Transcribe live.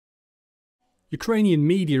Ukrainian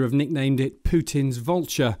media have nicknamed it Putin's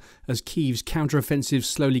vulture. As Kyiv's counteroffensive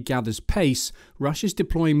slowly gathers pace, Russia's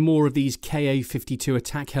deploying more of these Ka-52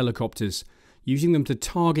 attack helicopters, using them to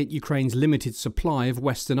target Ukraine's limited supply of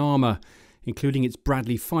Western armour, including its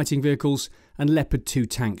Bradley fighting vehicles and Leopard 2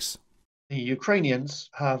 tanks. The Ukrainians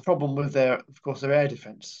have a problem with their air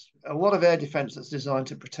defence. A lot of air defence that's designed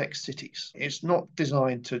to protect cities. It's not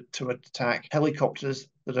designed to attack helicopters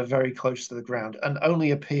that are very close to the ground and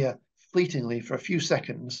only appear fleetingly for a few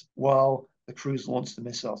seconds while the crews launch the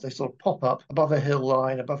missiles. They sort of pop up above a hill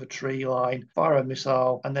line, above a tree line, fire a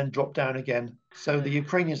missile, and then drop down again. So the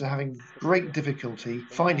Ukrainians are having great difficulty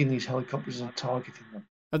finding these helicopters and targeting them.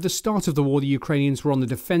 At the start of the war, the Ukrainians were on the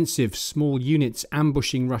defensive, small units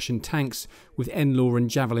ambushing Russian tanks with NLAW and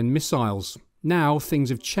Javelin missiles. Now things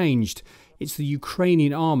have changed. It's the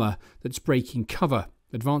Ukrainian armour that's breaking cover,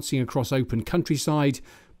 advancing across open countryside,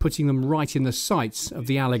 putting them right in the sights of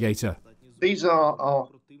the Alligator. These are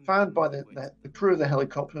found by the crew of the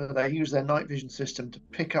helicopter. They use their night vision system to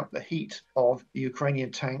pick up the heat of the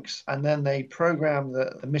Ukrainian tanks, and then they program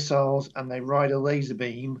the missiles and they ride a laser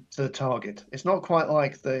beam to the target. It's not quite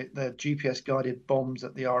like the GPS-guided bombs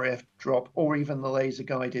that the RAF drop, or even the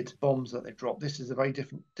laser-guided bombs that they drop. This is a very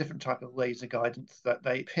different type of laser guidance that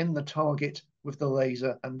they pin the target with the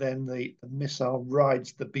laser, and then the missile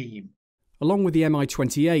rides the beam. Along with the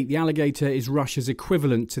Mi-28, the Alligator is Russia's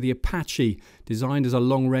equivalent to the Apache. Designed as a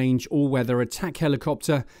long-range, all-weather attack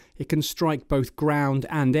helicopter, it can strike both ground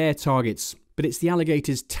and air targets. But it's the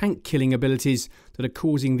Alligator's tank-killing abilities that are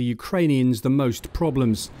causing the Ukrainians the most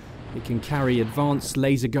problems. It can carry advanced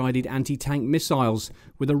laser-guided anti-tank missiles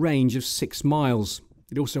with a range of 6 miles.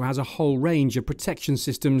 It also has a whole range of protection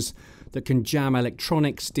systems that can jam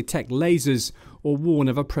electronics, detect lasers, or warn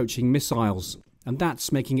of approaching missiles. And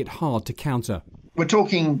that's making it hard to counter. We're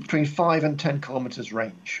talking between 5 and 10 kilometres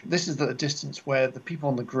range. This is the distance where the people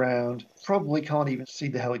on the ground probably can't even see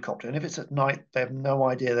the helicopter. And if it's at night, they have no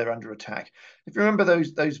idea they're under attack. If you remember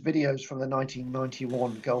those videos from the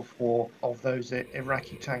 1991 Gulf War of those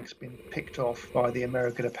Iraqi tanks being picked off by the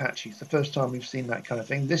American Apache, it's the first time we've seen that kind of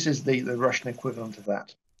thing. This is the Russian equivalent of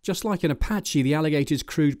that. Just like an Apache, the Alligator is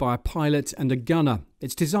crewed by a pilot and a gunner.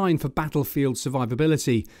 It's designed for battlefield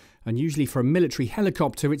survivability, and usually for a military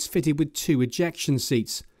helicopter it's fitted with 2 ejection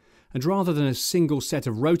seats. And rather than a single set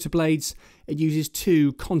of rotor blades, it uses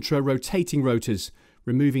 2 contra-rotating rotors,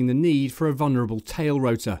 removing the need for a vulnerable tail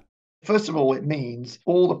rotor. First of all, it means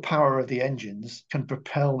all the power of the engines can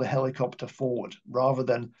propel the helicopter forward rather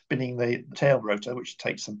than spinning the tail rotor, which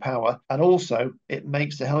takes some power. And also, it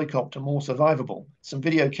makes the helicopter more survivable. Some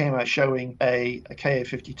video came out showing a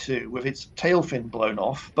Ka-52 with its tail fin blown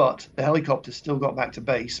off, but the helicopter still got back to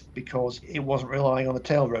base because it wasn't relying on the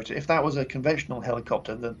tail rotor. If that was a conventional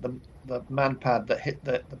helicopter, the man pad that hit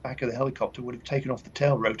the back of the helicopter would have taken off the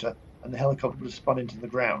tail rotor, and the helicopter would have spun into the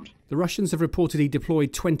ground. The Russians have reportedly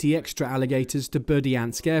deployed 20 extra Alligators to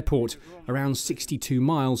Berdyansk airport, around 62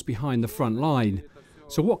 miles behind the front line.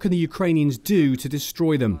 So what can the Ukrainians do to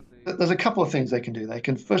destroy them? There's a couple of things they can do. They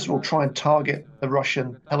can, first of all, try and target the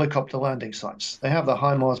Russian helicopter landing sites. They have the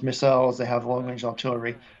HIMARS missiles, they have long-range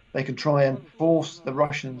artillery. They can try and force the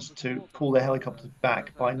Russians to pull their helicopters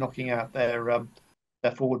back by knocking out their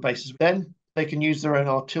forward bases. Then they can use their own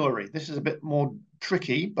artillery. This is a bit more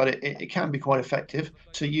tricky, but it can be quite effective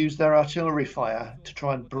to use their artillery fire to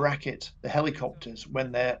try and bracket the helicopters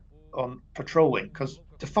when they're on patrolling, because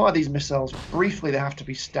to fire these missiles briefly they have to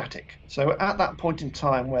be static. So at that point in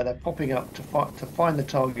time where they're popping up to find the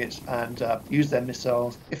targets and use their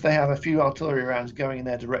missiles, if they have a few artillery rounds going in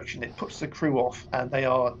their direction, it puts the crew off and they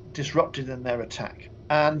are disrupted in their attack.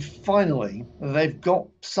 And finally, they've got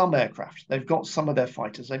some aircraft. They've got some of their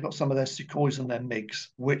fighters. They've got some of their Sukhois and their MiGs,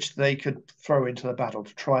 which they could throw into the battle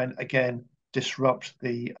to try and, again, disrupt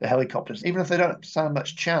the helicopters. Even if they don't stand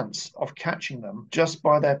much chance of catching them, just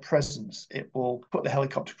by their presence, it will put the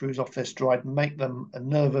helicopter crews off their stride, make them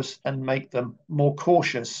nervous and make them more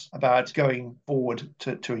cautious about going forward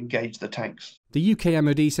to engage the tanks. The UK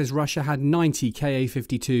MOD says Russia had 90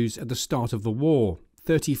 Ka-52s at the start of the war.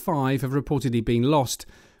 35 have reportedly been lost,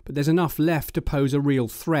 but there's enough left to pose a real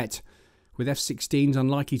threat. With F-16s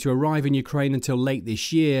unlikely to arrive in Ukraine until late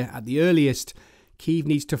this year at the earliest, Kyiv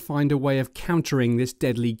needs to find a way of countering this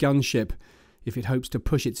deadly gunship if it hopes to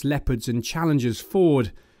push its Leopards and Challengers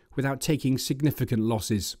forward without taking significant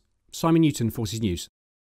losses. Simon Newton, Forces News.